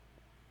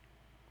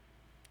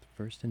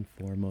First and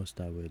foremost,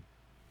 I would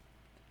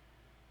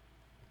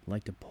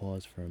like to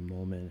pause for a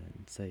moment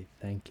and say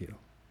thank you.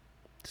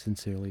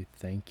 Sincerely,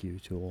 thank you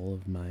to all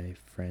of my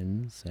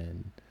friends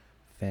and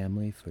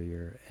family for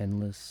your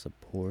endless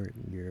support,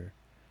 your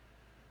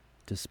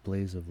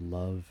displays of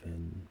love,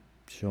 and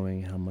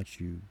showing how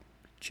much you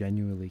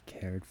genuinely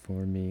cared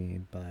for me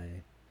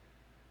by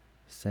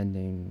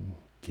sending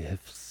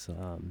gifts,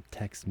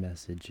 text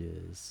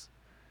messages,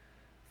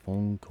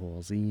 phone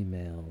calls,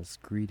 emails,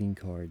 greeting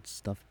cards,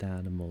 stuffed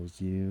animals.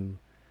 You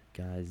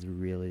guys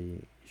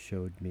really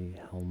showed me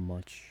how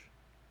much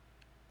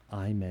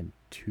I meant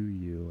to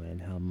you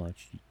and how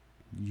much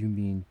you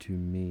mean to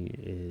me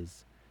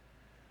is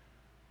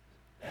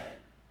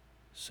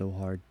so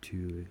hard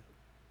to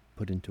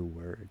put into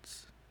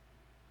words.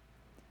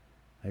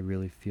 I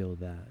really feel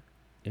that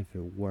if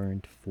it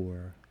weren't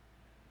for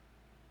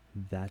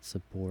that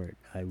support,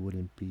 I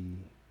wouldn't be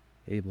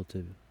able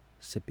to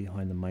sit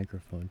behind the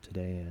microphone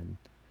today and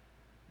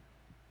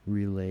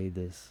relay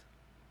this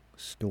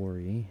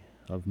story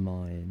of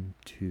mine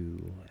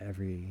to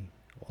every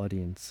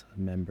audience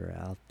member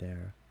out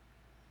there.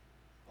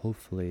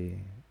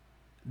 Hopefully,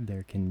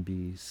 there can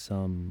be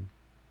some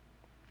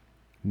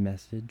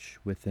message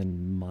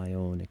within my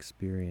own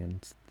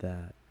experience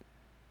that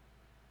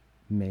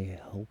may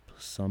help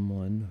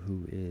someone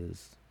who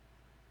is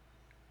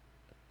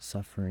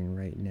suffering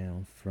right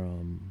now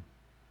from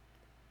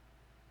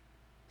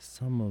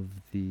some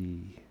of the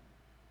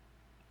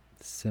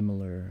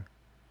similar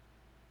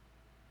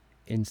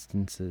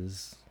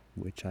instances,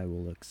 which I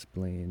will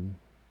explain,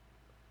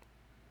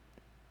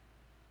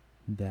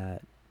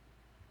 that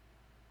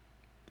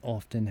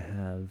often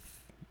have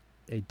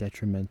a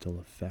detrimental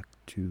effect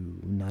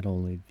to not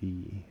only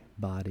the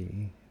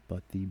body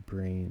but the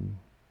brain,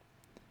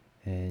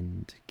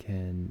 and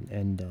can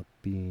end up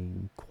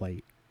being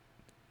quite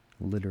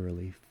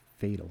literally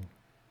fatal.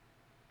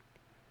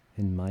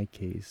 In my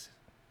case,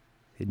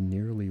 it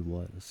nearly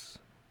was.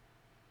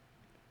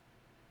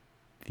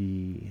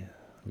 The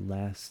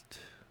last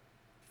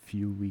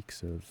few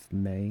weeks of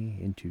May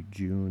into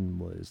June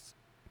was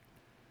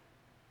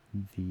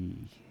the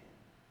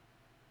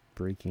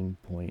breaking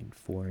point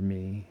for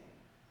me.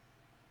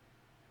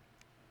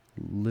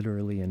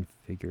 Literally and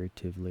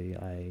figuratively,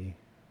 I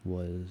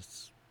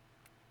was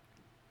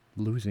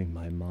losing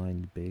my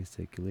mind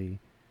basically,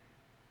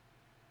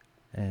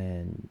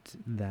 and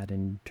that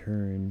in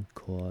turn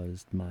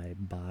caused my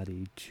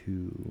body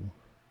to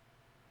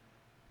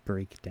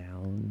break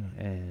down,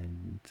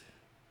 and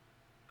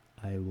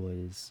I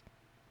was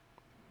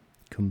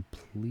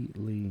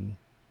completely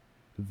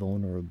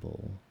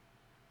vulnerable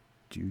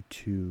due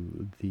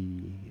to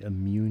the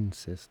immune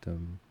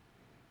system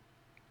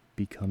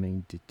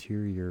becoming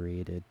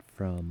deteriorated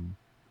from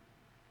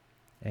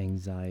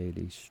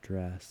anxiety,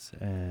 stress,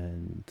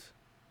 and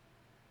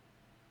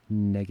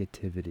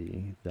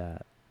negativity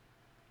that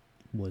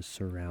was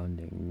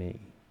surrounding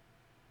me.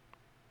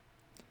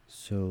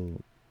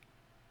 So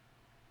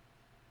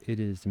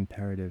it is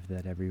imperative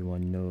that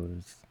everyone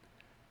knows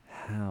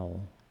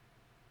how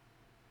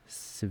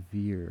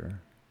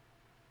severe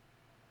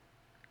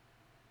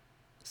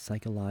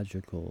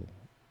psychological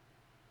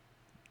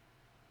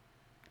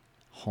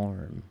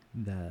harm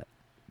that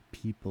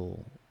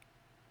people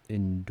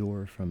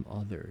endure from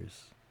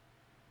others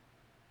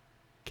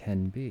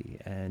can be,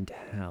 and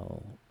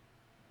how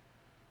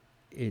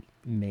it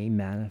may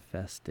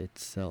manifest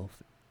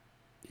itself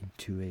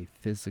into a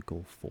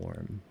physical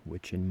form,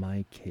 which in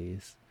my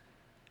case,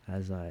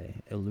 as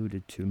I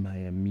alluded to, my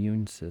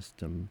immune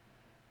system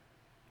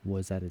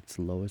was at its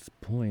lowest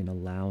point,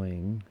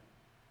 allowing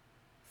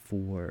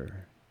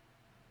for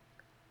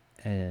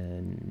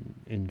an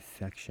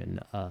infection.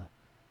 A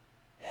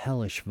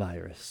hellish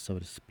virus, so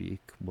to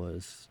speak,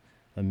 was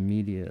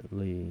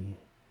immediately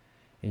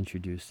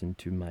introduced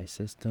into my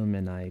system,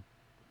 and I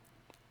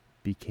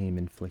became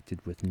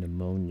inflicted with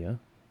pneumonia.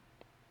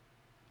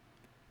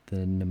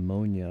 The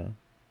pneumonia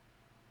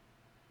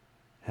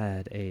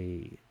had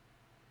a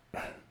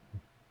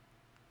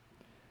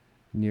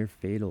near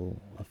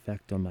fatal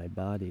effect on my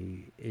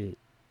body. It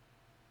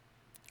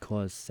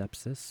caused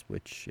sepsis,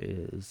 which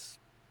is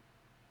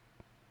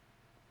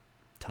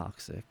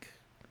toxic.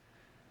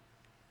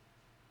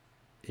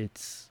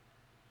 It's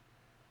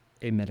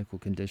a medical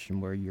condition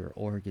where your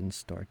organs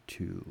start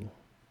to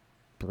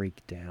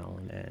break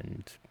down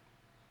and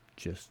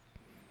just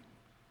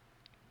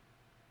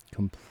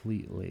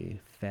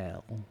completely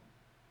fail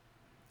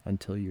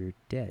until you're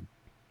dead.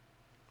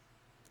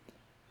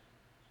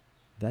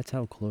 That's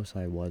how close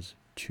I was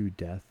to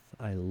death.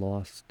 I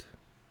lost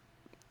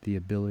the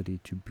ability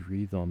to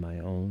breathe on my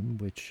own,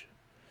 which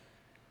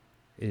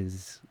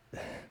is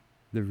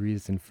the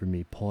reason for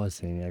me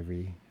pausing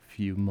every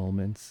few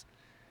moments.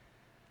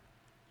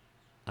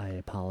 I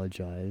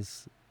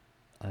apologize.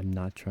 I'm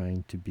not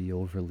trying to be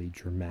overly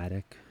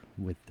dramatic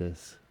with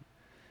this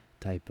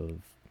type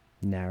of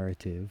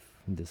narrative,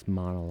 this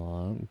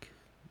monologue,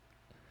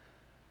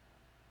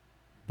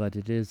 but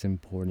it is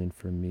important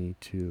for me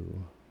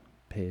to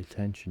pay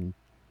attention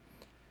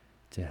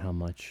to how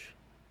much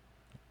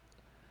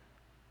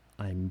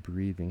I'm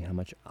breathing, how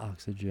much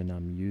oxygen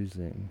I'm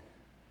using,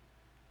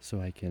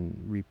 so I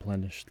can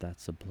replenish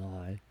that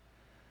supply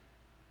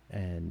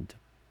and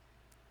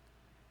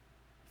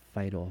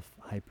fight off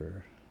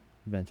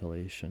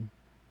hyperventilation,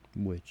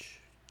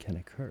 which can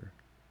occur.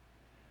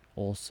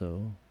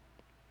 Also,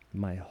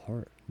 my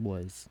heart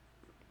was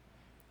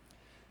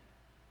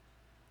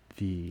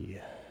the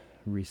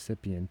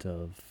recipient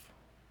of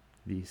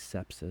the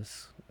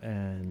sepsis,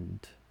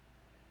 and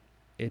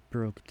it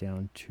broke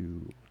down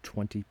to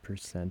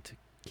 20%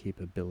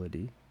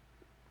 capability,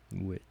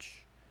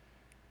 which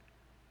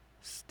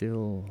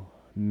still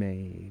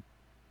may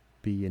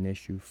be an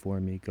issue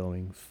for me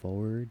going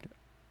forward.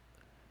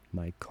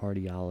 My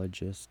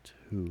cardiologist,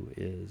 who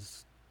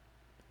is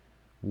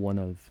one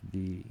of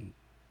the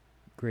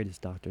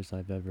greatest doctors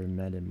I've ever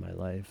met in my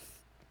life,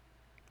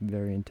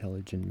 very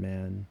intelligent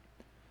man,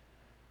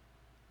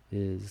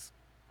 is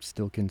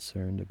still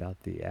concerned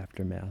about the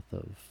aftermath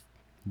of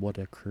what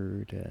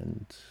occurred,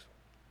 and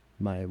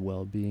my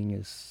well-being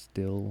is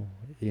still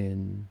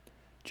in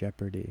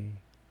jeopardy.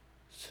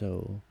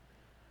 So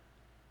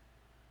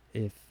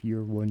if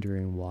you're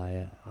wondering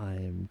why I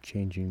am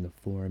changing the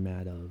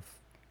format of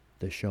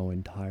the show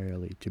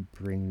entirely to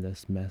bring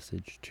this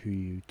message to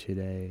you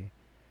today,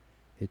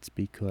 it's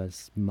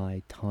because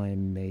my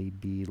time may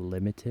be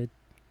limited.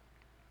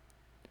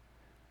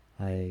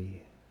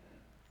 I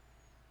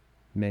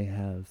may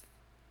have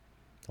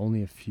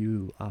only a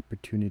few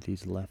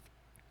opportunities left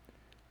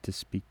to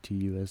speak to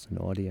you as an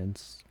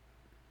audience,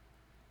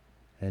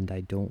 and I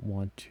don't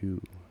want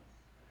to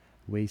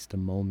waste a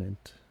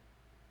moment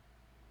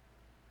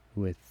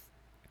with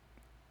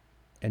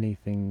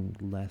anything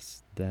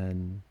less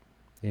than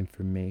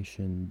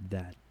information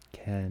that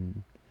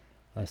can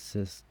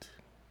assist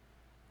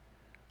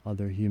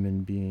other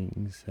human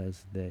beings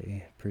as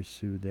they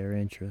pursue their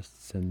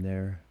interests and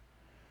their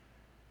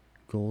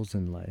goals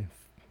in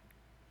life.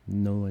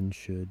 No one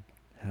should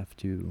have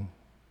to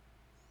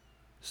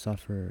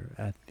suffer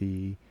at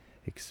the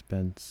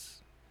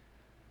expense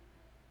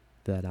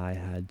that I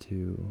had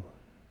to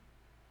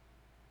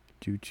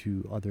due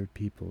to other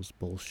people's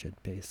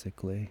bullshit,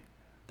 basically.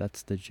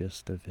 That's the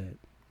gist of it.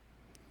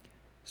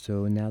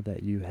 So now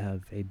that you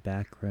have a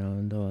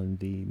background on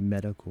the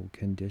medical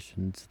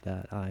conditions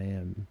that I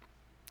am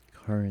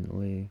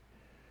currently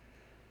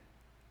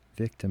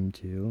victim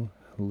to,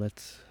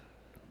 let's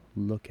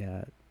look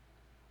at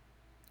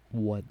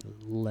what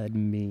led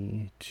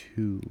me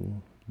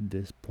to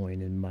this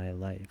point in my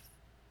life.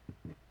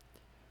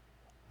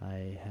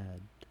 I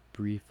had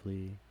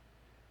briefly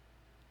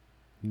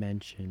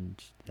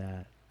mentioned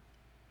that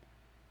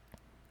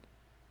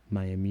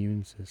my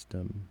immune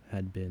system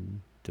had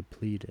been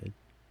depleted.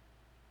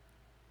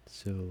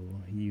 So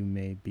you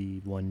may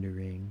be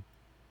wondering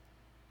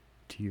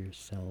to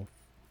yourself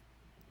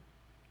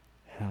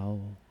how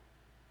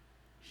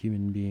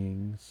human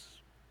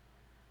beings,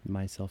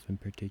 myself in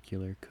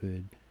particular,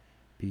 could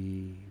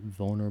be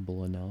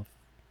vulnerable enough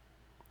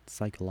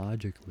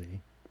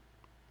psychologically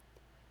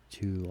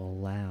to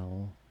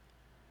allow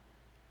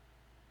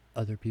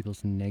other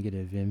people's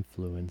negative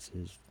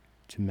influences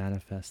to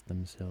manifest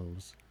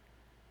themselves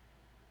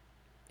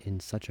in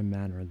such a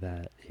manner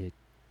that it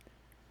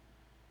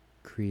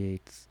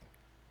creates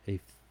a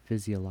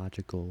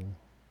physiological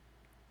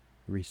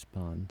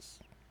response,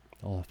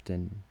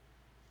 often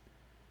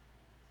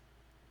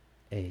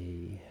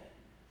a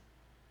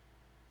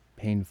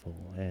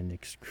painful and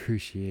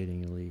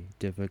excruciatingly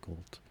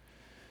difficult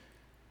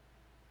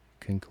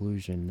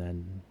conclusion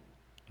then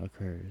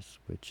occurs,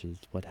 which is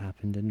what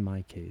happened in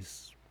my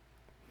case.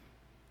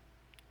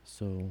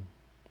 So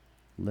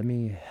let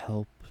me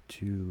help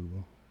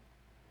to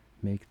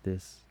make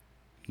this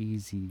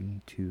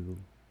easy to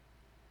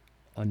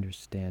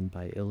understand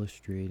by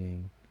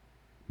illustrating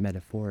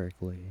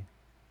metaphorically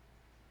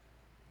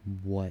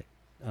what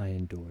I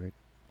endured.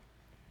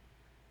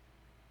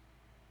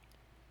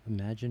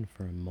 Imagine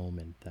for a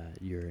moment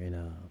that you're in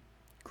a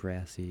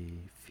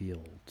grassy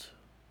field,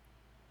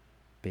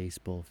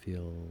 baseball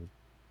field,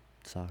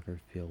 soccer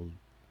field,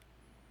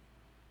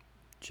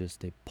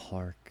 just a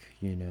park,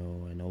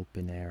 an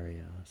open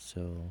area.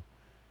 So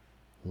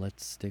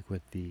let's stick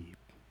with the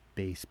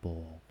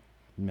baseball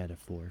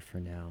metaphor for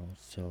now.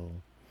 So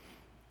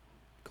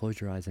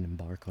close your eyes and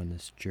embark on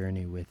this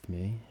journey with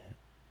me.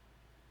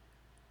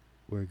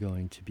 We're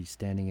going to be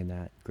standing in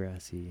that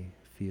grassy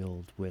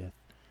field with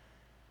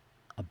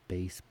a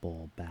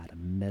baseball bat, a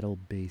metal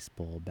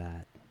baseball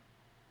bat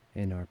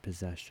in our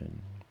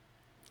possession.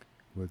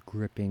 We're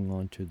gripping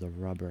onto the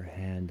rubber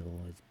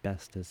handle as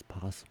best as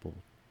possible.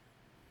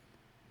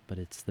 But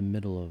it's the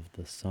middle of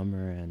the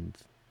summer and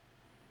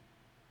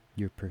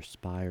you're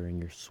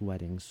perspiring, you're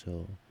sweating,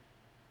 so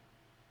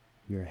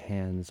your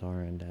hands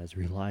aren't as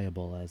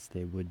reliable as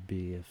they would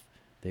be if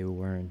they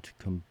weren't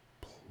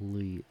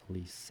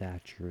completely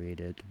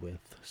saturated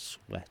with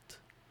sweat.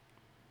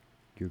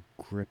 Your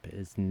grip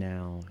is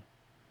now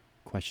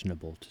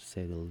questionable, to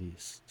say the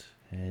least,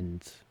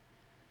 and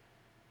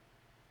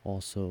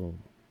also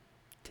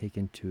take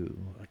into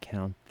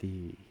account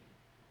the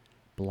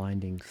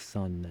blinding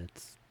sun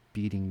that's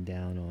beating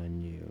down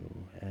on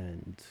you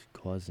and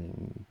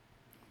causing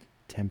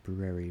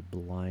temporary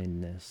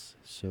blindness,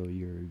 so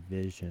your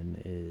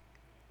vision is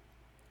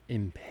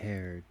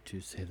impaired,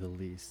 to say the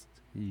least.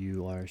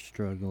 You are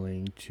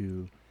struggling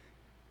to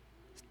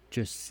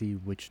just see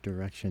which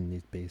direction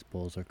these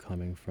baseballs are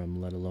coming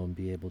from, let alone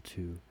be able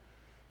to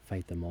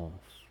fight them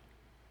off.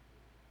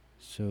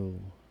 So,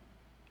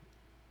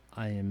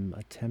 I am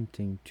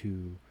attempting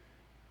to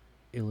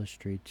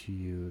illustrate to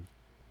you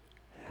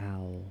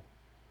how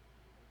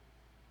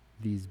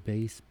these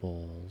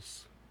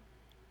baseballs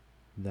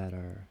that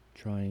are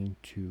trying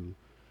to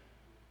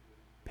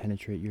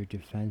penetrate your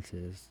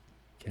defenses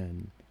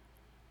can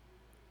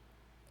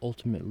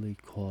ultimately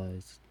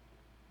cause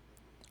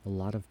a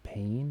lot of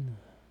pain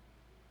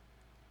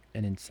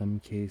and, in some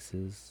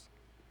cases,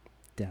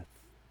 death.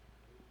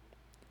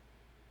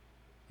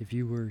 If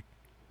you were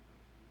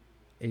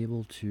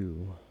able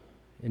to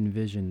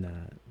envision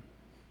that,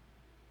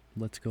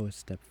 let's go a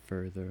step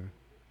further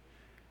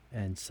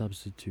and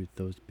substitute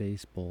those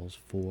baseballs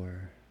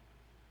for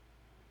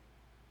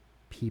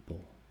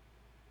people.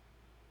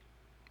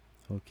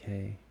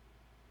 Okay?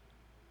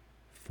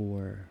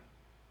 For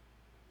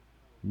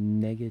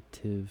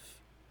negative,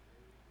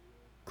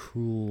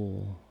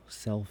 cruel,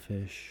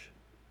 selfish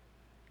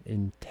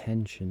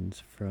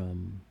intentions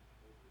from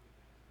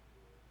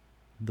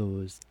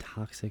those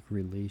toxic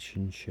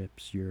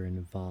relationships you're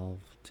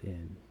involved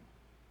in.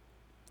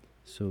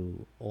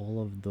 So all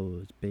of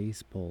those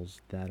baseballs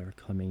that are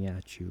coming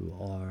at you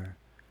are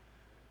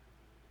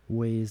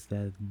ways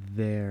that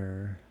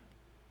they're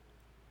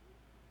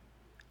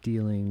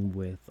dealing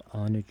with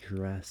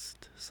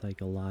unaddressed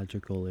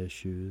psychological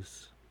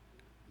issues,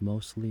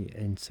 mostly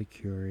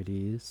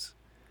insecurities.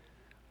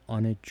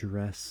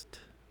 Unaddressed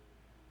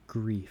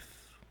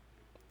grief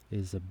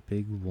is a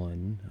big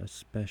one,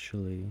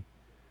 especially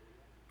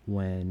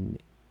when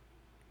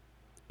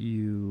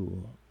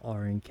you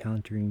are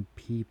encountering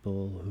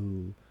people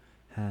who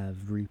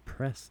have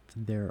repressed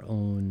their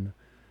own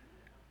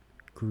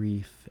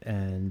grief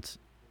and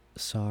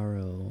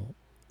sorrow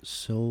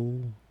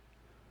so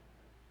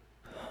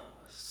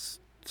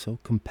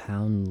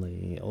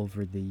compoundly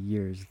over the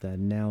years that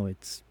now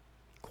it's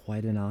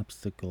quite an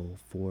obstacle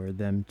for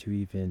them to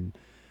even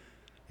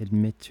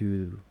admit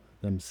to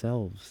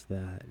themselves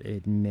that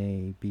it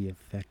may be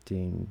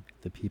affecting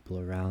the people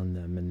around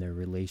them and their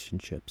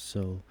relationships.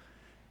 So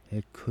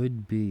it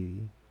could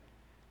be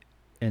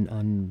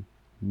an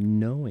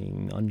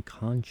unknowing,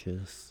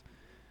 unconscious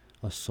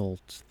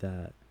assault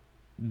that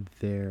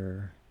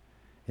they're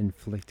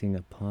inflicting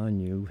upon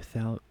you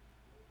without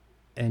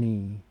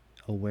any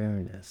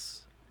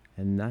awareness.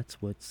 And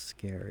that's what's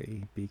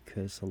scary,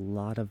 because a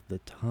lot of the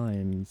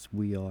times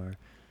we are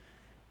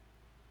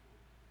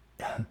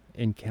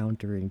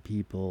encountering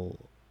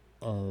people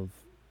of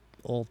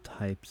all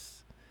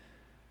types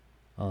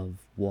of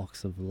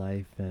walks of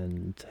life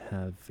and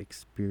have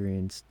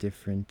experienced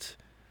different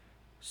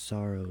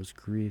sorrows,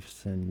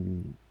 griefs,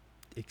 and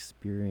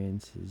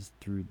experiences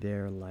through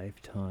their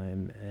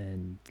lifetime,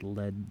 and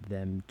led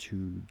them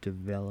to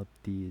develop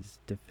these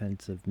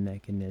defensive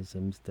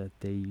mechanisms that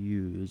they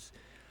use,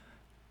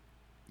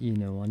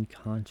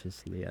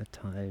 unconsciously at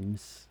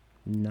times,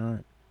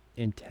 not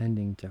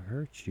intending to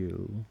hurt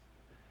you,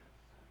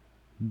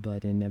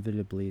 but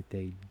inevitably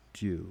they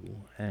do.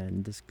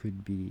 And this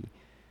could be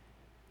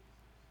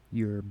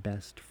your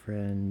best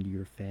friend,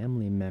 your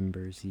family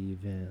members,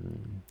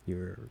 even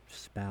your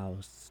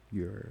spouse,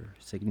 your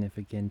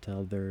significant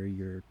other,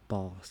 your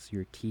boss,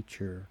 your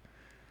teacher,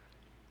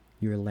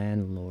 your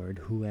landlord,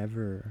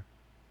 whoever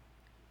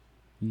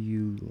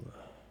you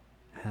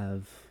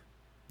have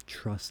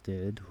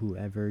trusted,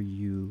 whoever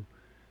you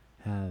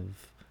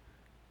have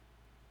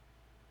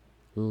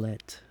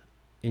let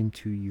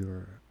into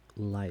your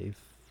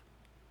life.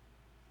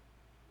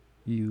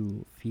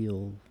 You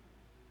feel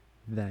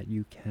that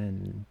you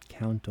can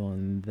count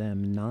on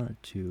them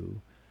not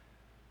to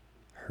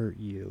hurt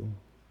you,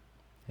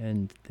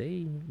 and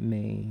they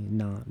may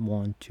not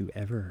want to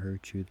ever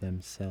hurt you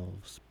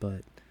themselves.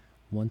 But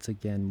once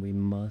again, we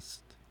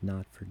must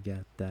not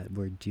forget that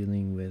we're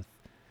dealing with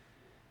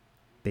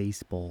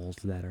baseballs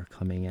that are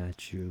coming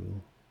at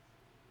you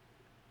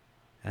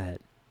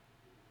at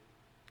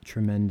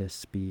tremendous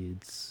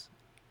speeds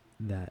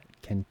that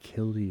can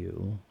kill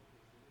you,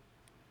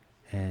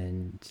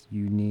 and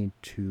you need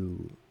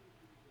to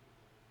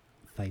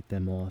fight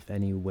them off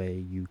any way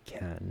you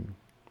can.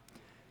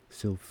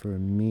 So for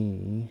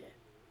me,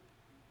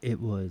 it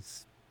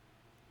was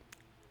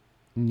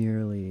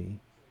nearly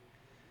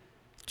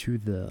to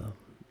the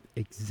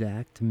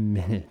exact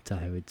minute,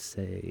 I would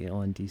say,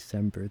 on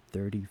December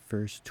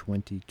 31st,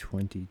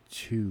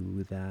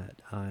 2022, that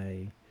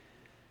I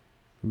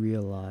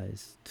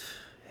realized,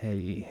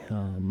 hey,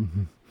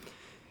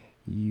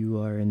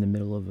 you are in the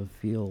middle of a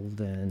field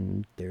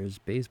and there's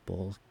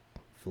baseballs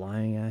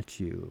flying at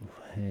you,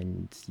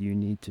 and you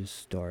need to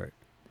start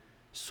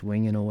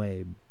swinging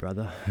away,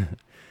 brother.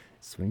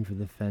 Swing for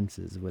the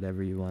fences,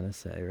 whatever you want to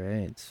say,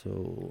 right?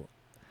 So,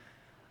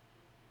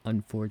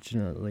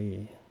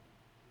 unfortunately,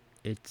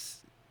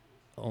 it's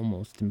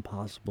almost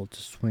impossible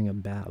to swing a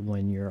bat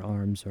when your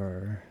arms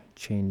are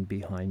chained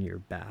behind your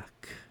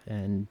back.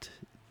 And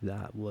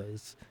that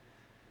was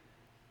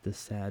the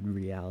sad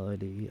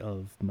reality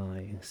of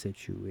my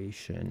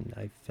situation.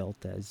 I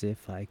felt as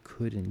if I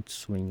couldn't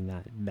swing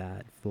that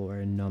bat for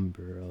a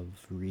number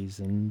of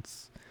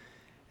reasons.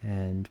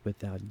 And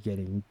without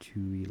getting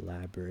too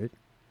elaborate,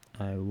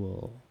 I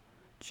will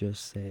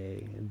just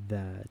say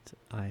that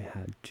I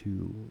had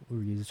to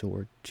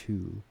resort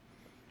to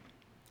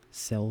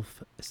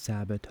self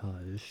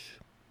sabotage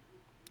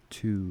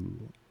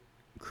to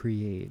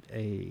create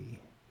a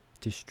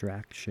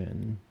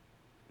distraction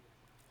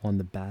on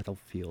the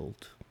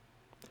battlefield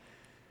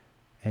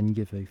and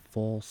give a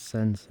false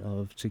sense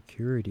of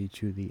security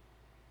to the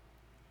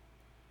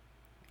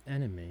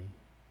enemy.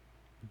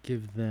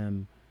 Give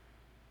them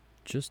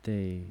just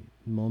a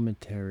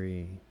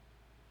momentary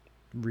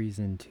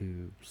reason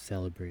to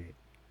celebrate.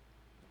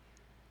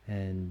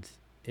 And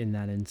in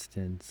that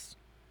instance,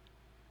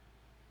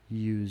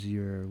 use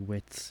your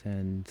wits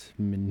and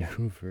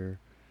maneuver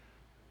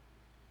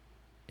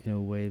in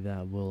a way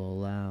that will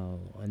allow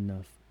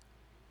enough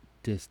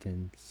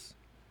distance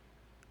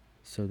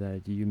so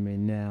that you may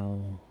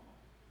now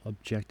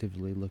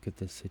objectively look at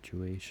the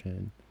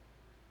situation,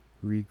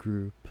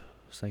 regroup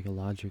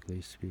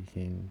psychologically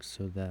speaking,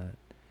 so that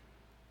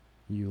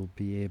you'll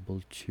be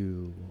able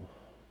to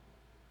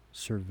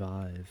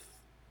survive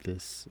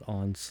this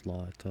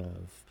onslaught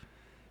of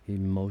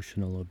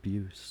emotional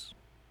abuse.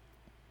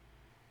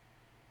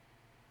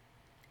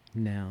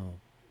 Now,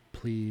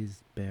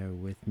 please bear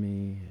with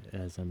me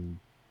as I'm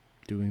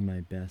doing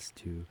my best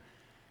to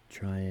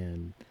try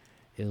and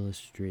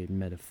illustrate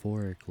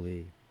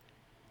metaphorically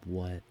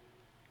what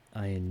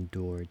I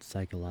endured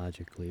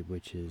psychologically,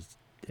 which is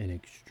an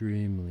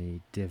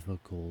extremely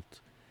difficult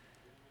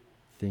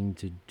thing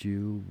to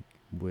do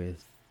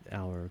with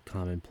our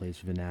commonplace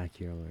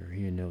vernacular.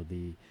 You know,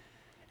 the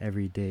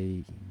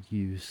everyday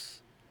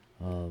use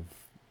of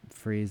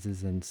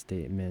phrases and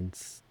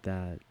statements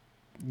that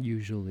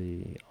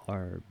usually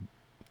are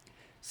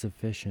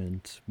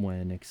sufficient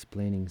when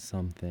explaining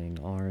something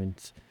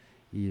aren't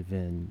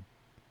even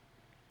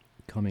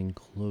coming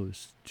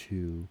close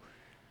to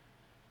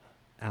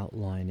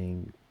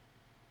outlining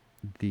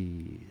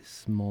the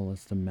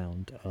smallest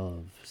amount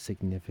of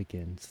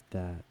significance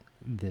that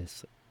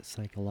this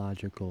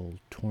psychological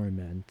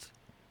torment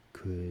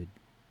could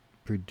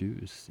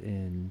produce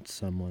in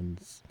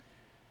someone's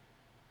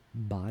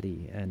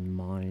body and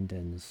mind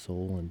and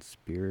soul and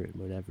spirit,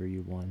 whatever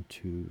you want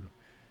to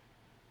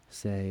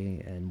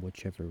say, and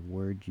whichever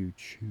word you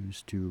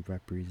choose to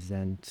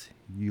represent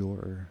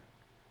your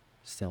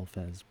self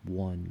as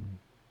one,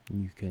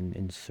 you can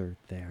insert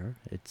there.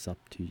 It's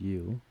up to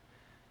you.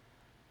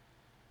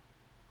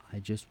 I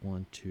just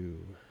want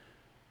to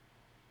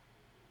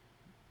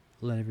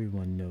let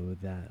everyone know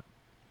that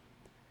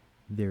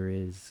there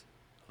is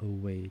a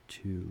way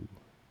to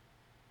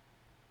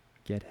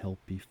get help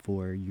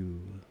before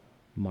you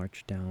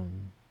march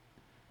down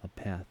a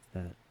path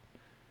that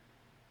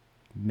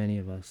many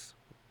of us,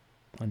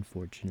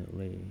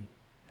 unfortunately,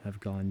 have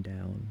gone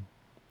down.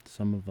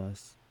 Some of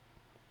us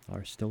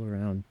are still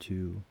around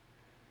to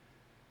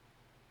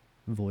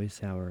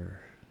voice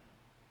our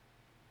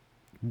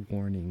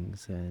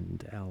warnings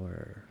and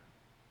our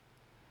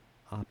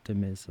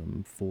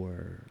optimism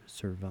for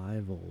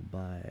survival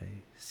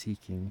by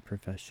seeking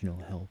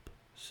professional help.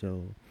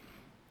 So,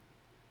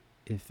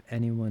 if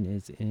anyone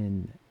is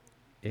in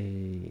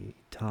a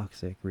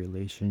toxic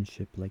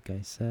relationship, like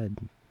I said,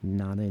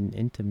 not an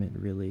intimate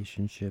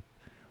relationship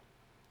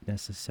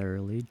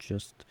necessarily,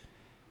 just,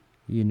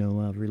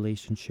 a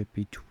relationship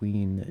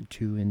between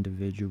two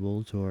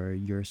individuals or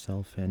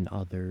yourself and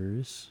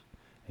others,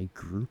 a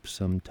group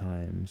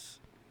sometimes,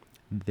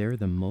 they're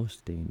the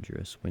most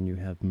dangerous when you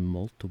have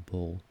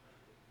multiple,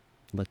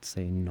 let's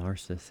say,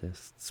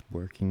 narcissists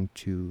working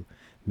to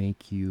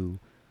make you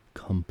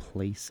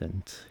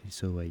complacent.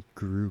 So a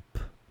group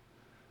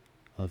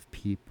of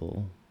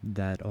people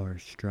that are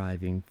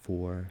striving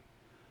for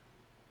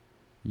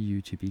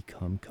you to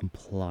become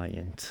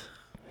compliant.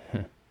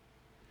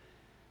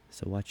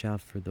 So watch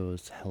out for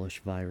those hellish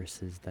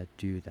viruses that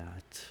do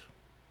that.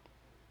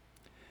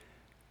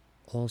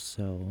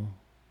 Also,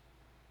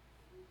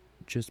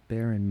 just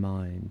bear in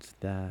mind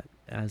that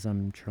as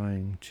I'm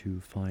trying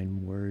to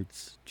find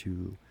words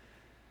to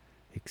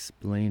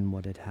explain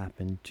what had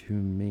happened to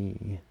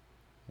me,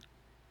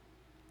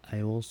 I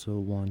also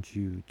want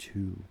you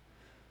to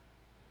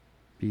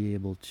be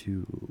able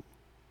to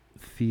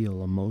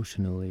feel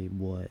emotionally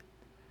what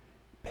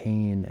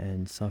pain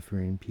and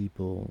suffering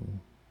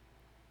people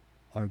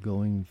are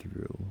going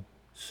through.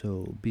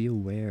 So be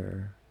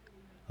aware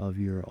of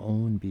your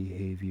own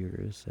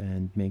behaviors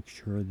and make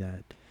sure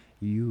that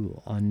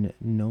you,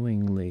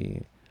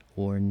 unknowingly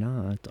or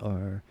not,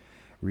 are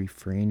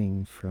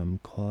refraining from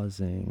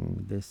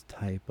causing this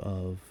type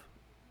of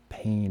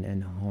pain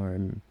and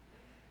harm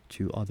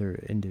to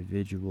other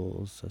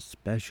individuals,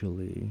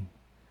 especially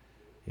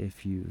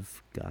if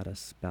you've got a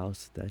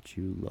spouse that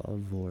you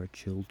love, or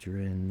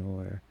children,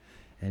 or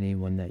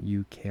anyone that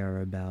you care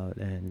about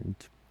and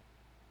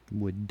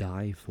would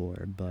die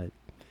for, but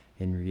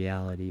in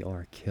reality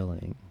are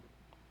killing.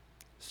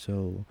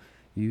 So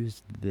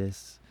use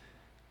this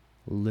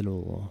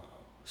little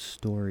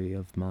story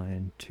of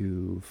mine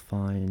to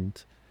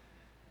find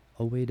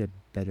a way to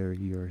better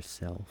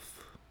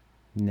yourself.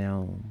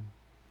 Now,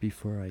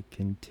 before I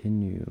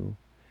continue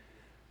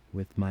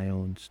with my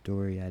own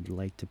story, I'd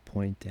like to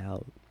point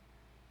out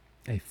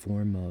a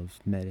form of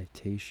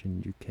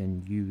meditation you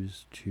can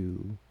use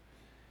to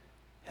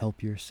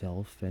help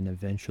yourself and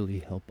eventually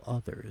help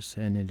others.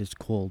 And it is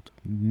called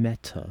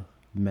metta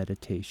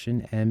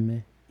meditation,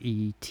 METTA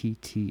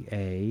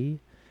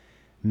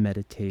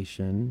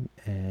meditation.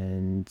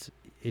 And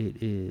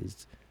it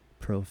is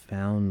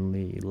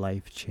profoundly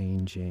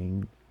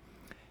life-changing.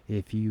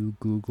 If you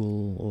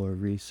Google or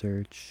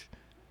research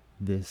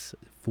this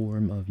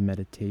form of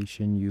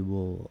meditation, you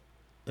will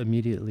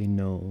immediately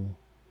know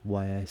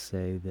why I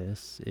say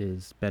this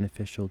is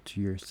beneficial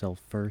to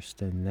yourself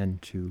first and then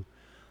to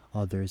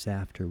others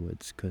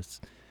afterwards,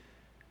 because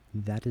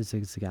that is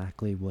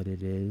exactly what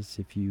it is.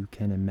 If you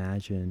can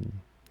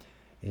imagine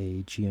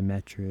a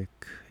geometric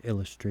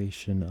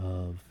illustration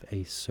of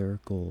a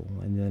circle,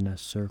 and then a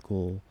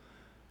circle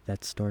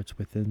that starts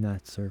within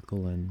that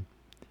circle and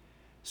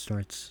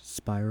starts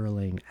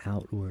spiraling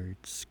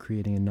outwards,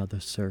 creating another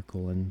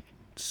circle, and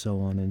so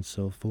on and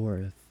so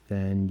forth,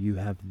 then you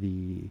have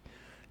the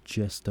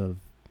gist of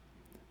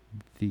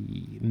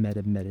the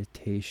metta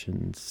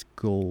meditation's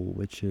goal,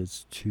 which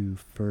is to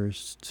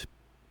first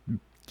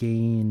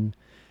gain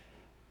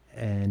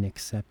an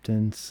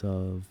acceptance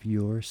of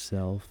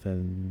yourself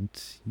and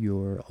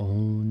your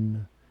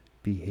own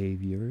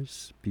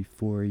behaviors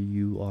before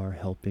you are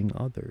helping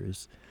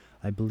others.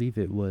 I believe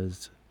it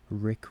was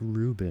Rick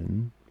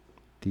Rubin,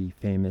 the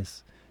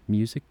famous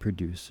music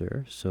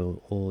producer,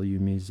 so all you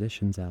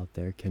musicians out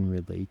there can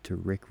relate to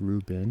Rick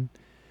Rubin.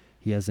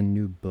 He has a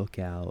new book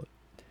out.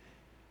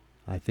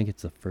 I think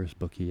it's the first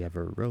book he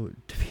ever wrote,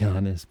 to be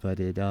honest, but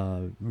it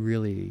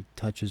really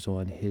touches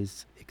on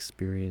his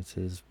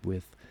experiences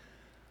with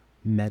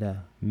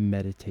metta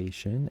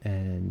meditation,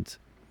 and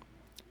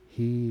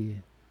he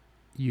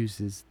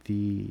uses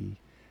the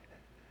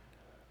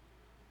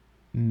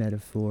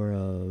metaphor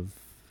of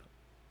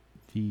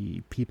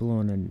the people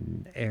on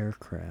an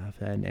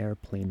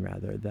airplane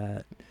rather,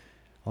 that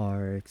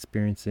are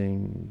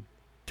experiencing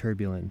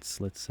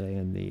turbulence, let's say,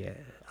 and the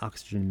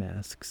oxygen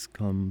masks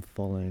come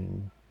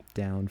falling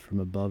down from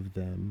above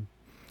them.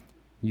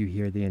 You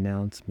hear the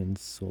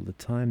announcements all the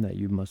time that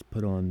you must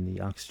put on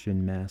the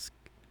oxygen mask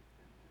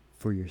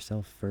for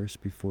yourself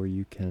first before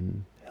you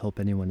can help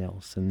anyone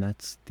else. And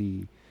that's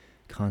the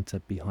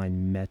concept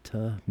behind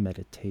metta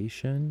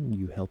meditation.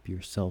 You help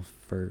yourself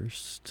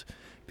first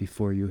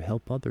before you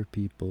help other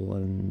people.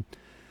 And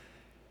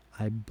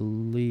I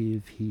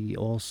believe he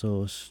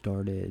also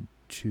started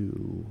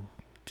to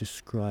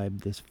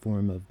describe this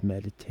form of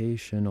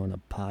meditation on a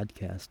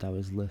podcast I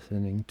was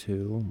listening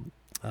to.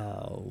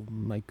 Oh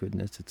my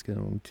goodness, it's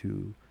going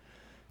to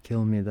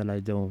kill me that I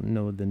don't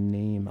know the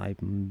name.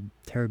 I'm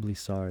terribly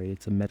sorry.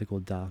 It's a medical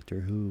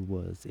doctor who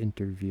was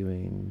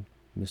interviewing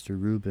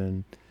Mr.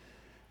 Rubin,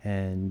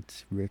 and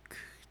Rick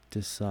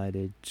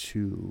decided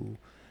to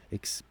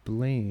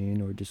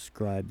explain or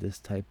describe this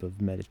type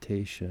of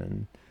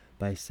meditation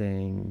by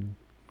saying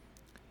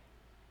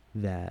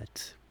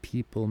that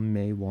people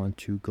may want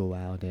to go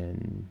out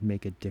and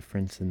make a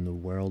difference in the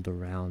world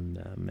around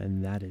them,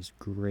 and that is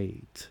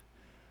great.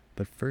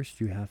 But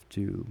first you have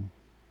to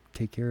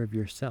take care of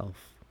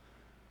yourself.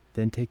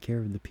 Then take care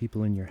of the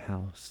people in your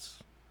house.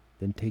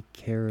 Then take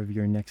care of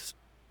your next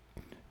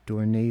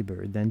door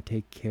neighbor. Then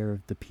take care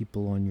of the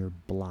people on your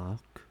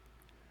block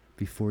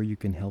before you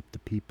can help the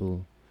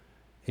people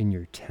in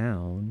your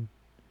town,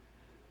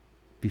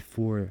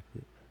 before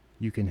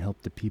you can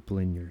help the people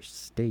in your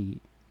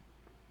state,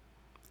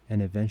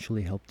 and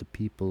eventually help the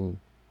people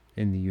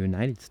in the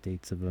United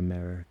States of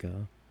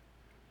America.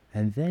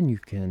 And then you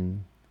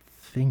can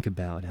think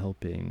about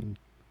helping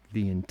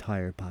the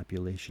entire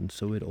population.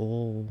 So it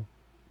all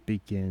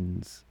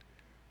begins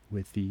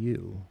with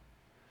you.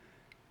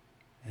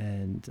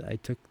 And I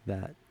took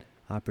that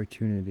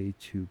opportunity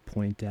to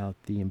point out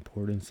the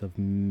importance of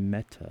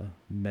metta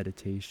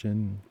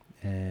meditation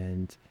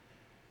and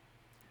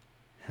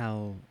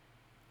how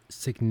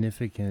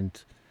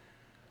significant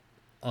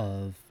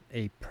of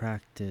a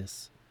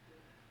practice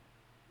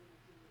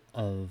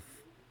of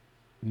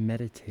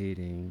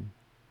meditating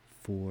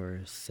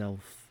for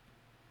self-help,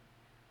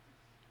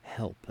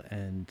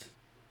 and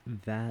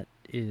that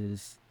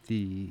is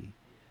the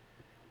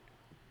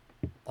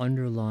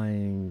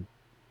underlying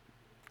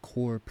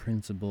core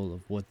principle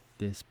of what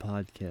this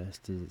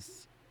podcast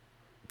is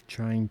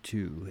trying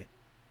to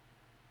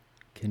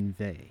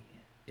convey.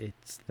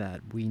 It's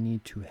that we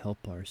need to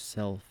help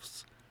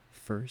ourselves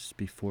first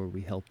before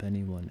we help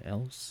anyone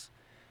else.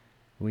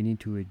 We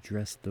need to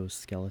address those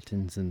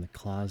skeletons in the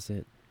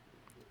closet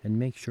and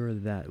make sure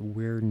that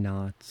we're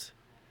not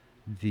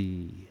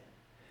the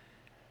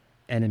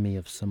enemy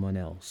of someone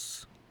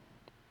else.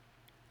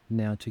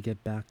 Now, to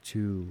get back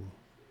to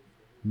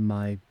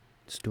my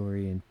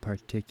story in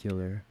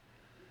particular,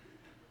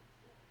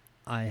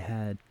 I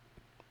had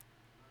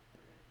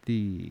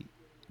the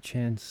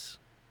chance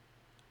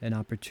and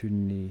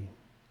opportunity,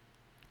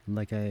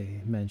 like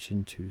I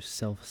mentioned, to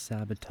self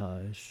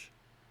sabotage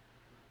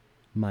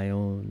my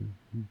own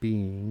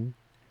being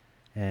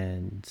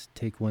and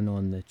take one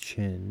on the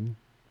chin,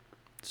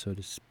 so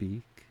to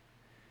speak,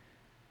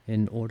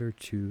 in order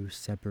to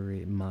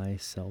separate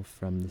myself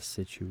from the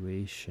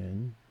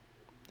situation.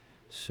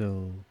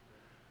 So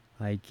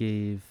I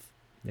gave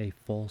a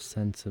false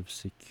sense of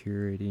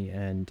security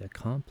and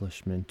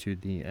accomplishment to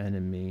the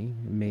enemy,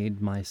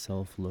 made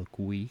myself look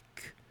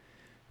weak,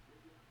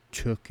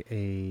 took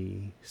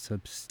a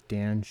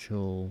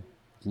substantial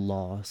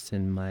loss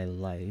in my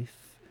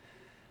life.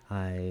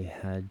 I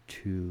had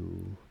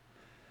to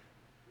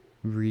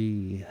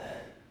restart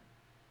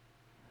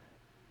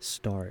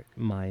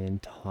my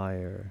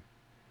entire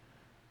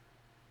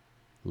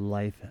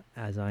life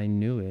as I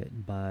knew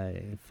it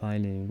by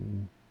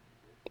finding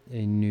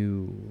a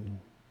new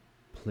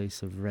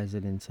place of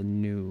residence, a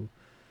new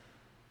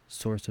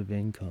source of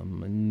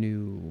income, a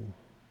new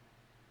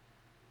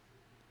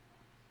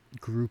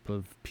group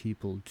of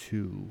people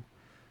to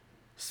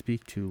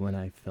speak to when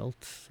I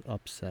felt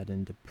upset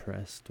and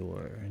depressed,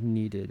 or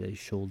needed a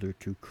shoulder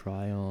to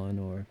cry on,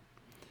 or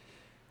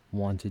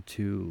wanted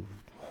to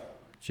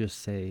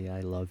just say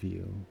I love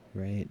you,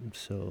 right?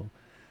 So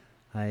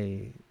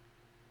I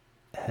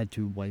had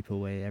to wipe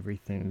away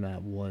everything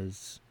that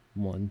was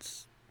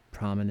once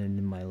prominent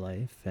in my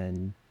life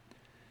and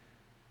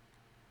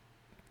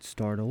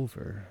start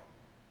over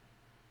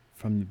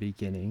from the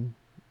beginning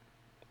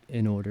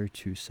in order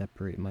to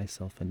separate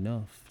myself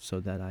enough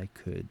so that I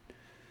could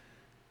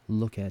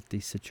look at the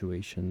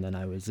situation that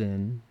I was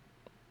in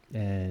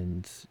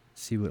and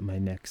see what my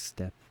next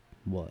step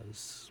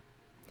was.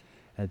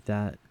 At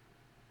that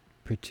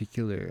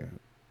particular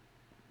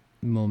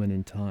moment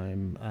in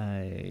time,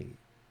 I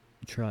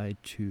tried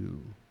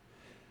to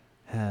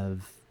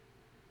have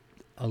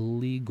a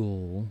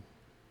legal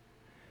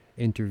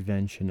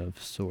intervention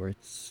of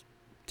sorts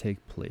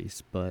take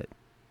place, but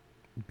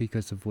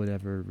because of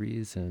whatever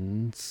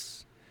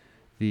reasons,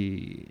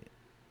 the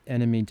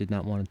enemy did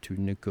not want to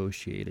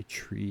negotiate a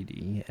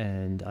treaty,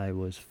 and I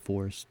was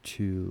forced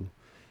to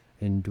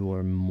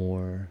endure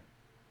more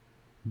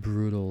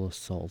brutal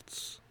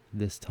assaults.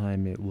 This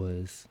time it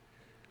was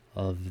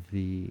of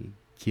the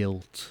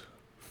guilt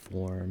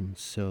form,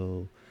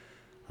 so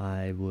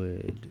I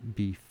would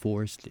be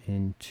forced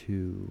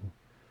into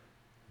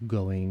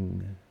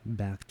going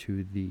back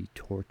to the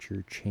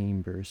torture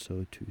chamber,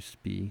 so to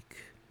speak,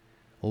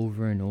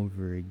 over and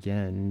over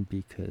again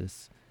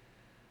because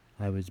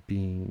I was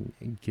being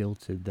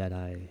guilted that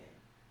I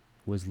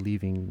was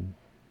leaving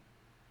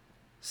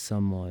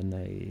someone,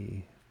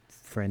 a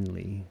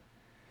friendly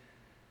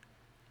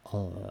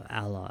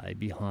ally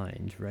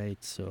behind,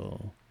 right?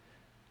 So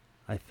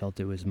I felt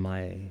it was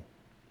my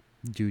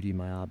duty,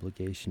 my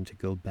obligation to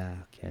go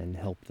back and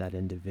help that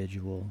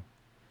individual.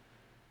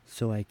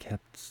 So I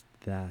kept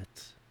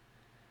that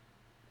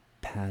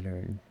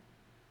pattern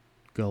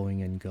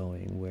going and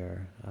going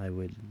where I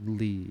would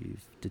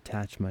leave,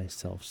 detach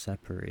myself,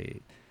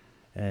 separate,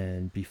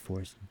 and be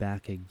forced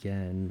back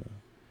again,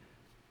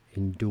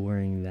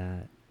 enduring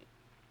that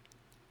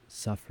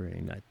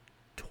suffering, that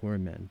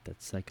torment,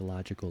 that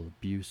psychological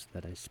abuse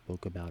that I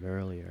spoke about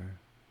earlier.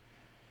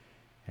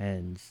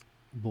 And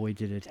boy,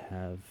 did it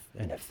have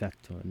an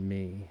effect on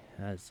me.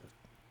 As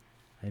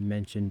I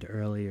mentioned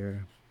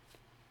earlier,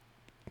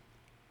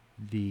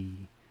 the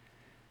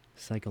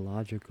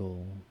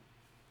psychological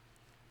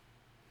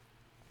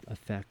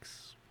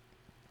effects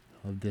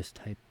of this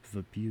type of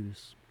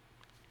abuse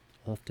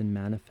often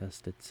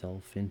manifest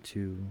itself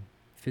into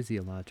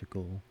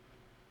physiological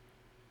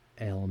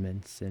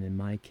ailments, and in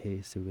my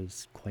case it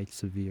was quite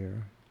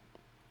severe.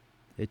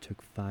 It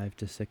took 5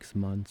 to 6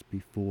 months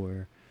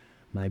before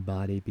my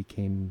body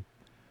became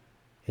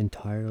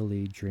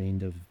entirely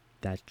drained of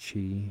that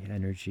chi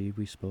energy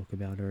we spoke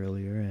about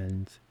earlier,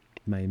 and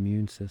my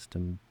immune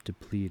system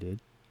depleted.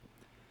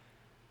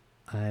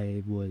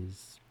 I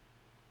was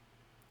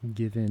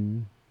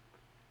given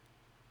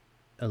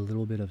a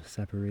little bit of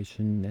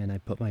separation and I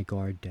put my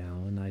guard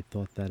down. I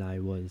thought that I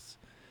was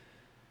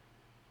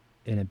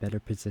in a better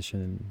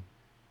position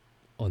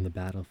on the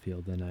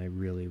battlefield than I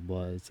really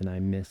was, and I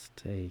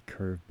missed a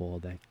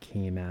curveball that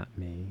came at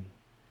me.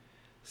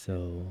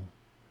 So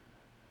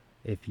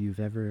if you've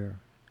ever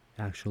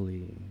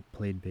actually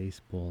played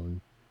baseball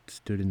and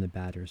stood in the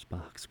batter's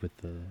box with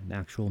an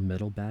actual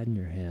metal bat in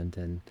your hand,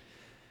 and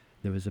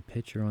there was a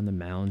pitcher on the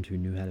mound who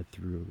knew how to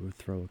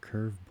throw a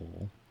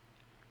curveball,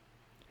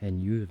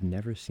 and you have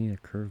never seen a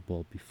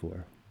curveball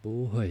before,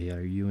 boy,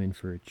 are you in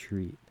for a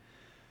treat.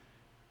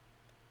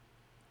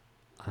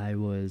 I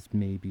was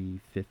maybe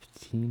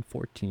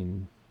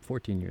 14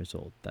 years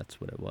old.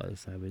 That's what it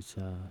was. I was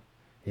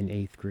in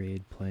 8th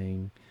grade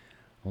playing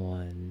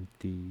on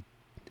the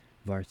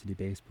varsity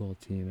baseball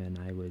team, and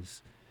I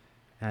was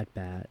at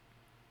bat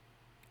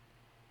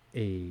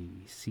a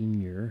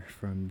senior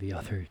from the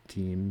other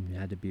team. He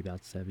had to be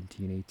about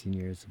 17, 18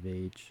 years of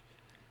age.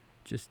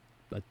 Just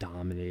a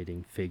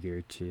dominating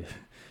figure to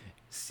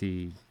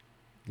see,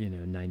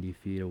 90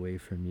 feet away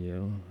from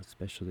you,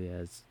 especially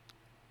as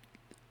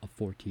a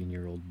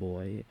 14-year-old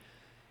boy.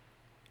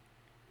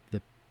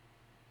 The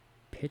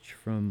pitch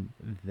from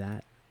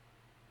that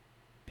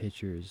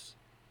pitcher's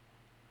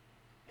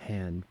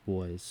hand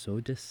was so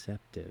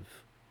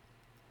deceptive.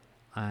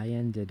 I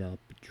ended up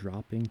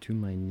dropping to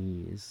my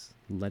knees,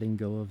 letting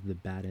go of the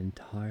bat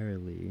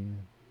entirely,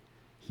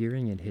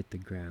 hearing it hit the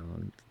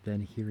ground,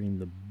 then hearing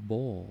the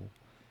ball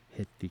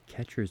hit the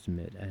catcher's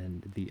mitt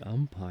and the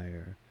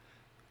umpire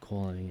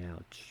calling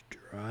out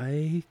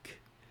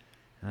strike.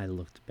 I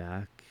looked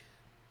back,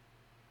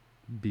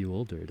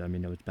 bewildered. I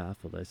mean, I was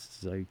baffled. I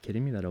said, "Are you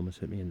kidding me? That almost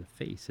hit me in the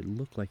face." It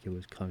looked like it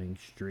was coming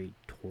straight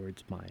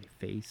towards my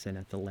face, and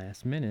at the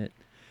last minute,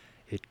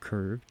 it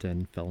curved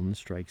and fell in the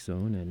strike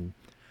zone, and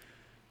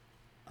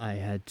I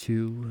had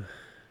to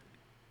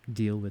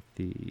deal with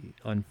the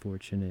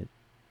unfortunate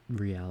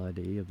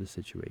reality of the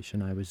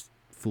situation. I was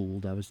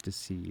fooled. I was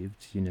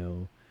deceived.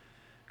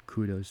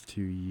 Kudos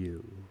to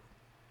you.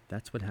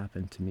 That's what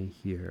happened to me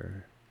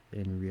here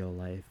in real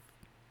life.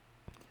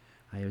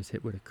 I was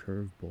hit with a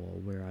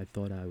curveball where I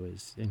thought I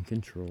was in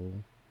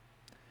control,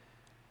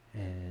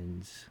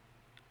 and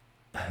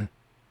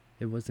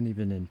it wasn't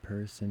even in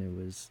person. It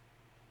was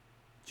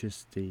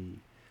just the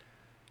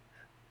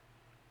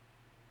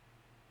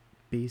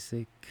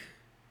basic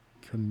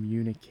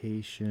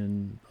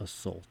communication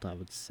assault, I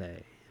would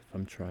say, if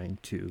I'm trying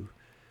to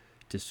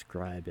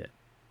describe it.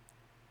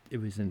 It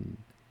was an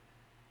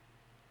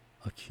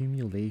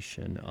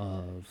accumulation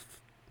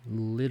of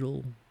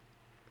little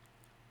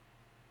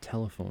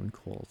telephone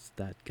calls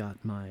that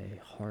got my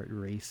heart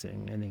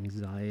racing, and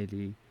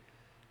anxiety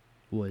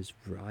was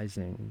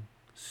rising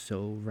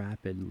so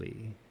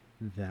rapidly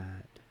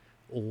that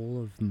all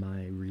of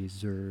my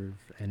reserve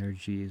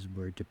energies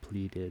were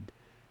depleted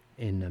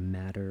in a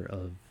matter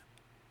of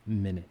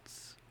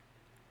minutes.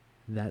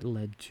 That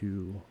led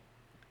to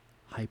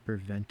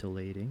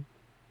hyperventilating,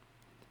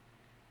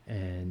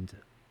 and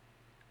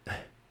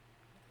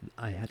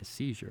I had a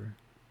seizure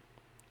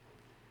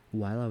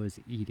while I was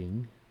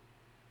eating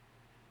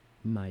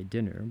my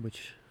dinner,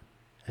 which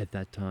at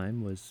that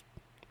time was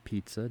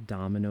pizza,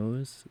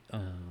 Domino's.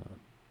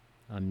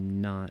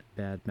 I'm not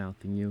bad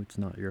mouthing you, it's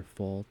not your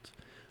fault.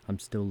 I'm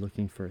still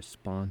looking for a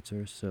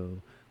sponsor,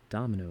 so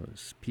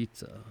Domino's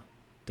pizza,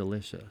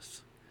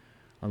 delicious.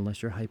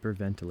 Unless you're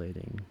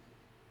hyperventilating,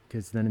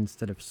 because then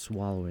instead of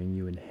swallowing,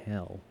 you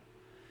inhale.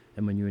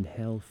 And when you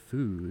inhale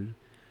food,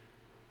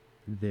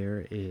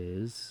 there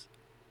is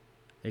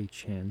a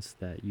chance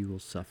that you will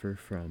suffer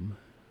from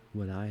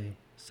what I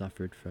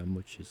suffered from,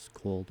 which is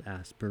called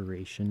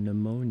aspiration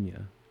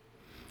pneumonia.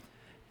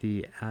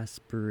 The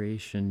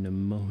aspiration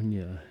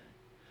pneumonia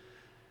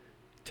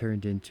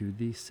turned into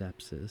the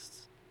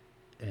sepsis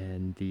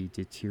and the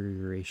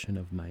deterioration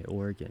of my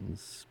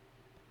organs.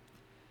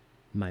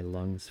 My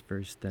lungs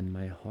first, then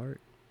my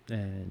heart.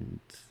 And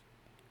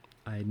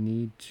I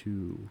need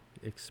to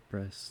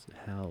express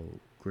how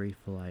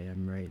grateful I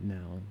am right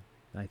now.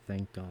 I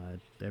thank God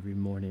every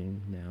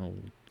morning now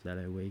that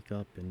I wake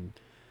up and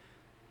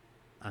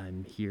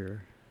I'm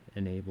here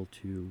and able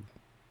to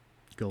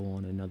go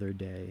on another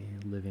day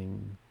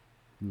living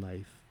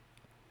life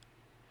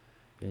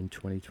in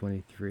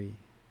 2023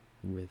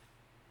 with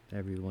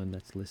everyone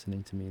that's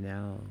listening to me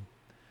now.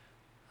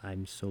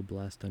 I'm so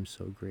blessed, I'm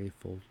so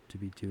grateful to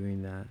be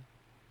doing that,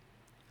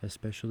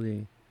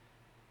 especially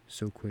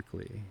so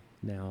quickly.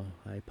 Now,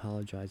 I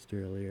apologized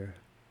earlier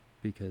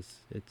because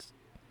it's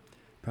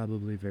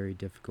probably very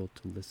difficult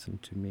to listen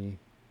to me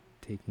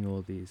taking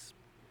all these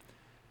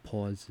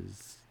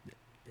pauses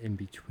in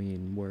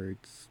between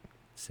words.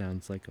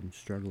 Sounds like I'm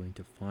struggling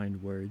to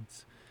find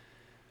words.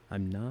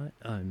 I'm not.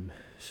 I'm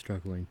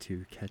struggling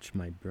to catch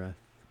my breath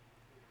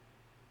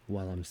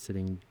while I'm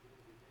sitting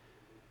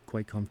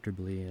quite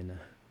comfortably in a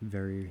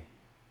very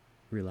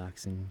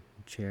relaxing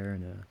chair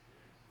in a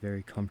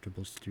very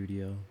comfortable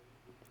studio.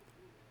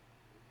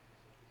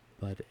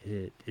 But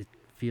it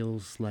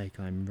feels like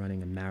I'm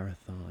running a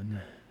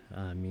marathon.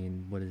 I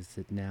mean, what is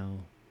it now?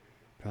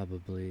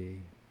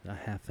 Probably a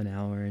half an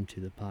hour into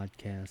the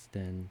podcast,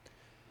 and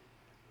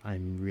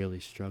I'm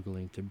really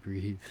struggling to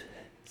breathe.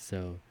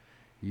 So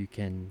you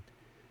can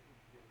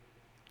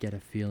get a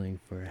feeling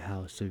for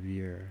how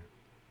severe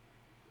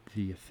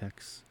the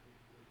effects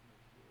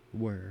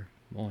were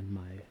on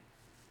my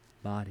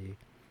body.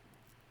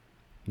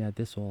 Now,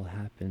 this all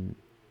happened,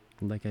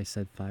 like I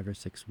said, 5 or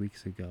 6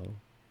 weeks ago.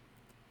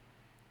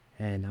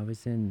 And I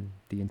was in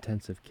the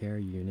intensive care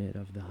unit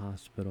of the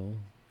hospital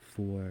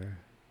for,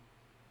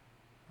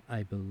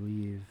 I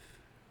believe,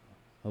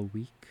 a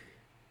week,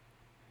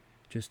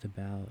 just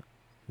about.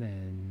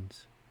 And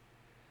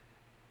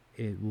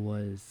it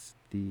was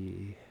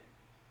the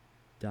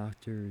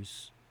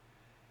doctor's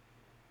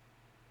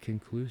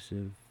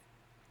conclusive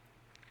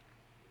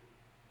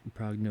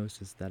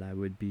prognosis that I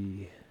would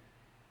be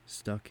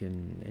stuck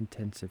in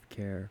intensive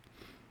care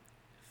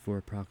for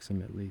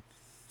approximately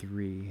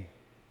 3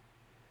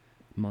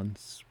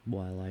 months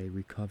while I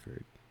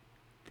recovered.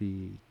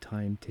 The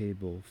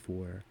timetable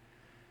for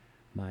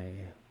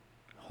my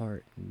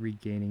heart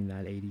regaining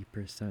that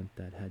 80%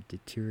 that had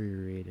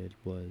deteriorated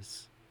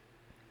was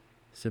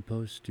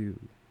supposed to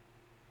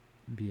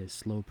be a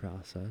slow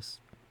process.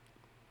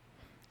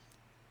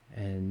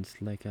 And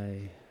like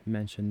I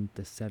mentioned,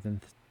 the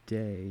 7th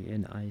day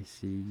in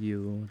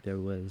ICU, there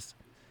was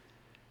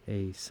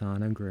a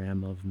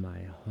sonogram of my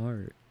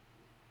heart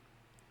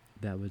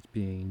that was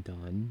being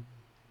done.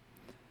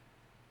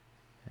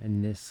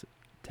 And this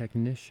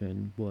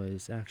technician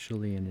was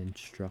actually an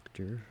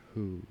instructor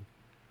who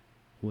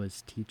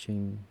was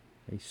teaching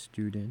a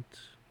student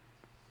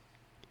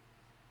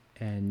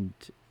and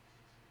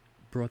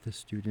brought the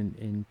student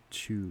in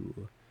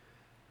to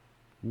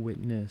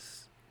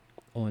witness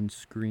on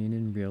screen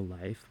in real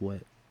life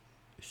what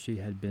she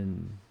had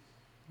been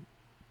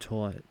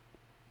taught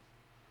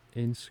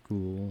in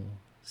school,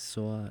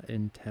 saw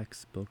in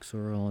textbooks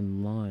or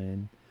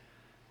online,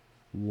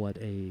 what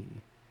a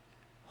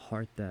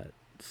heart that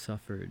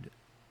suffered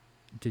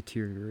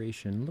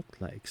deterioration looked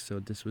like. So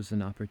this was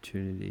an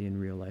opportunity in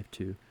real life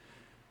to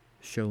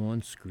show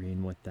on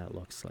screen what that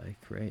looks like,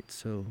 right?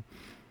 So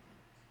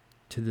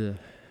to the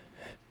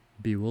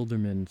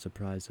bewilderment and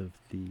surprise of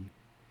the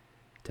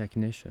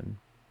technician,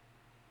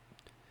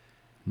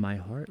 my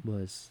heart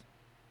was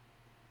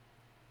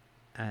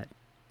at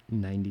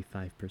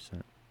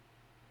 95%.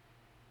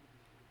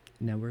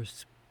 Now we're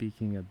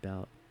speaking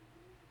about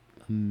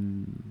 4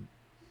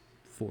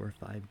 or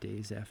 5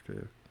 days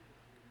after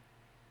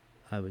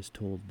I was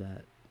told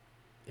that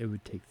it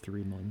would take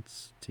 3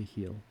 months to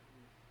heal.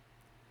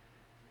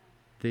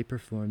 They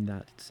performed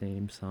that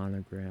same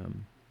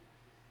sonogram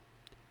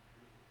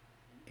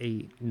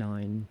 8,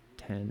 9,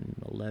 10,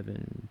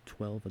 11,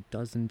 12, a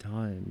dozen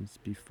times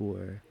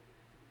before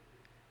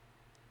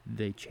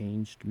they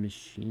changed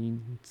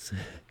machines,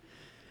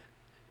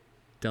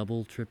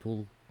 double,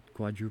 triple,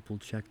 quadruple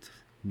checked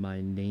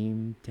my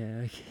name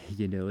tag.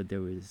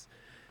 There was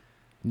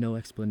no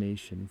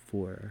explanation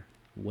for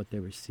what they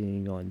were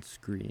seeing on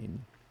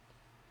screen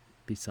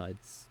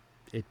besides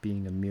it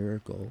being a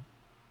miracle.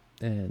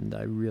 And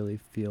I really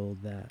feel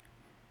that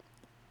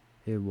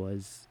it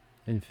was,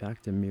 in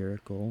fact, a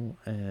miracle,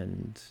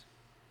 and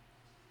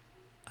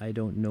I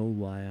don't know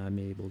why I'm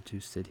able to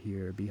sit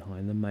here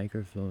behind the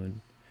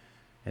microphone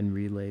and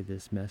relay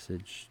this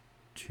message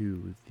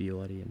to the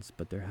audience,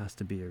 but there has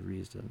to be a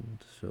reason.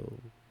 So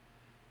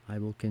I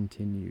will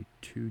continue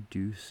to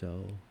do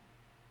so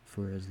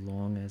for as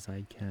long as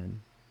I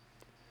can.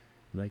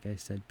 Like I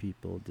said,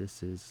 people,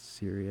 this is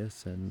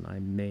serious, and I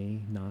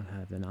may not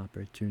have an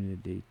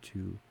opportunity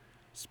to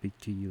speak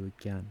to you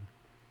again.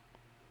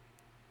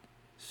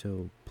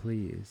 So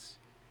please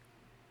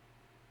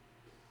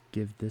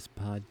give this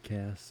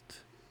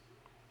podcast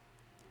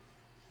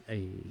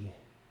a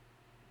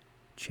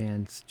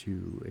chance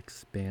to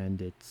expand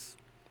its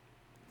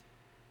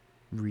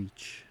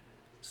reach,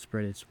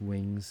 spread its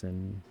wings,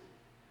 and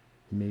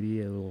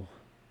maybe it'll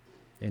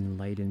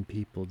enlighten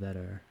people that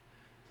are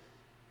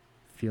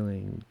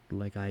feeling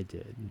like I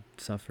did,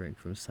 suffering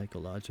from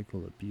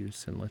psychological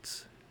abuse, and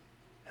let's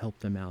help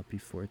them out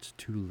before it's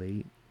too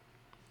late.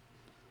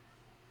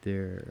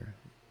 There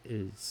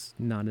is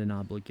not an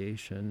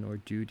obligation or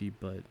duty,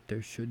 but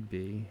there should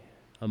be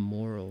a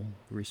moral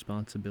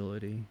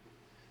responsibility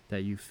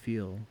that you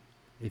feel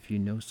if you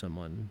know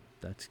someone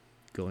that's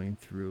going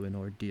through an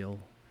ordeal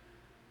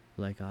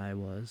like I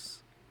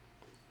was.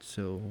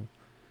 So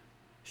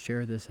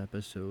share this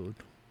episode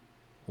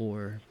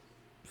or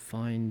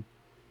find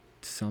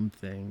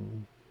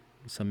something,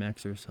 some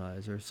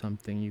exercise or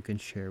something you can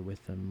share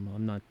with them.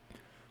 I'm not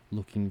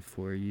looking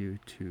for you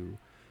to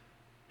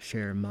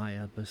share my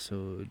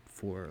episode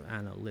for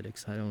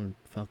analytics. I don't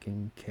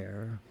fucking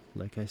care.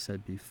 Like I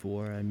said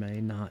before, I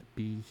may not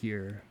be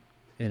here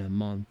in a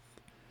month,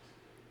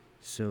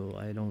 so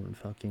I don't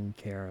fucking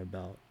care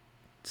about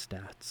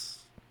stats.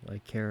 I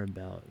care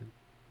about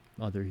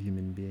other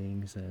human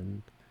beings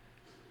and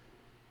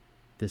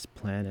this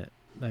planet.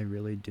 I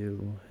really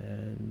do.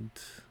 And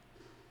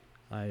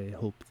I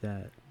hope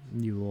that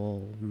you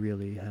all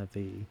really have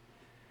a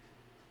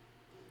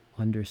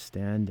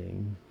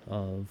understanding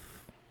of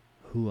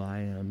who I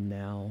am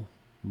now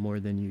more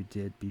than you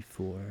did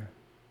before.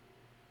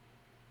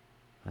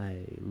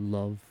 I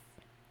love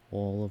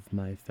all of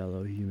my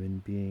fellow human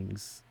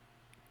beings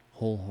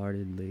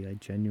wholeheartedly. I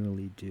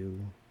genuinely do.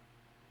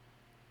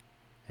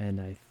 And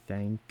I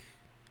thank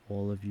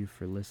all of you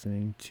for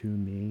listening to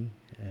me,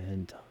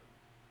 and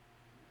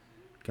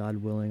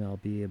God willing, I'll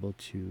be able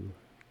to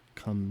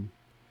come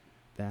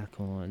back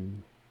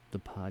on the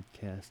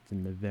podcast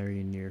in the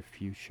very near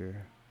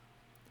future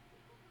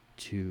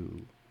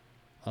to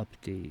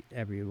update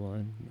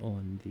everyone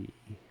on the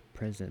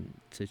present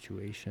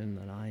situation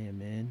that I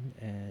am in,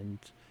 and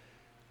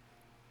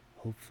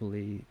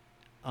hopefully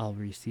I'll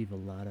receive a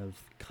lot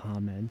of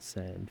comments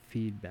and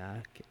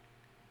feedback.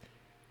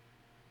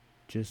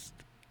 Just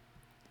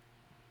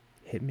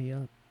hit me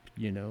up,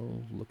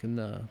 look in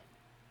the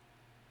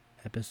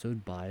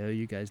episode bio.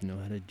 You guys know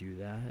how to do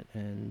that,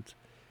 and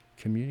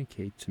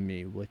communicate to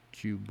me what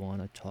you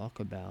want to talk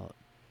about.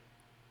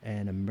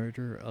 And a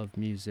murder of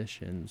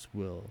musicians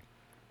will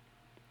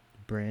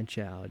branch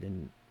out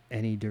in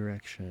any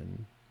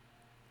direction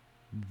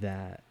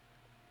that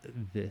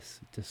this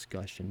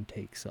discussion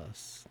takes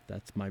us.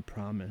 That's my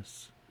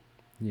promise.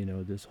 You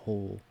know, this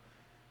whole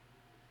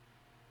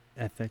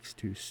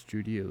FX2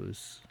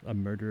 Studios, a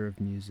murder of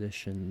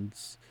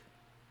musicians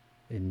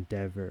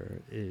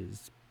endeavor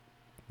is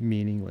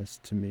meaningless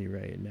to me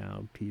right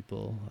now,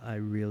 people. I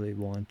really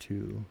want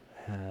to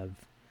have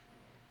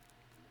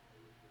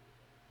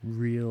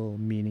real,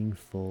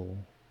 meaningful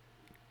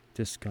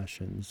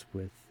discussions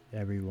with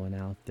everyone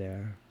out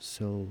there.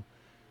 So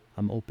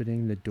I'm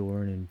opening the door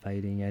and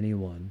inviting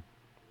anyone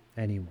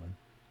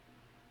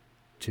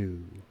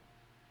to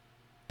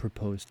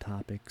propose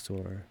topics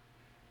or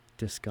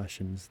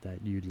discussions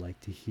that you'd like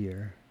to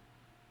hear.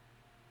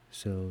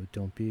 So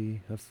don't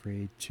be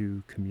afraid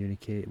to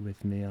communicate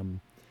with me.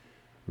 I'm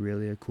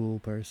really a cool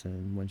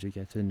person once you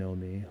get to know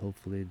me.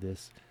 Hopefully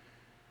this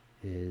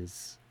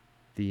is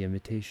the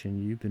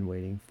invitation you've been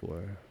waiting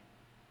for.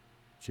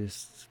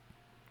 Just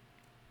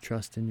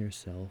trust in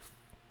yourself,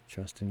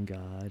 trust in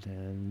God,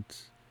 and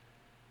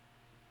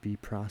be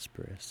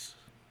prosperous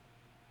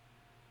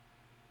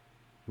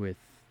with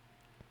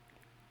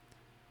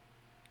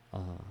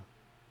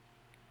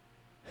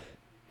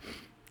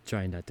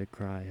trying not to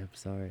cry, I'm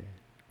sorry.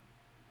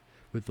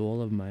 With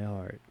all of my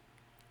heart,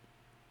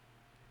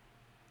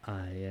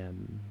 I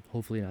am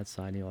hopefully not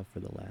signing off for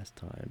the last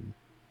time.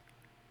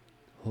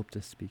 Hope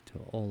to speak to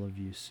all of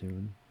you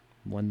soon.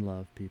 One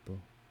love, people.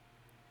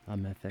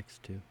 I'm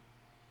FX2.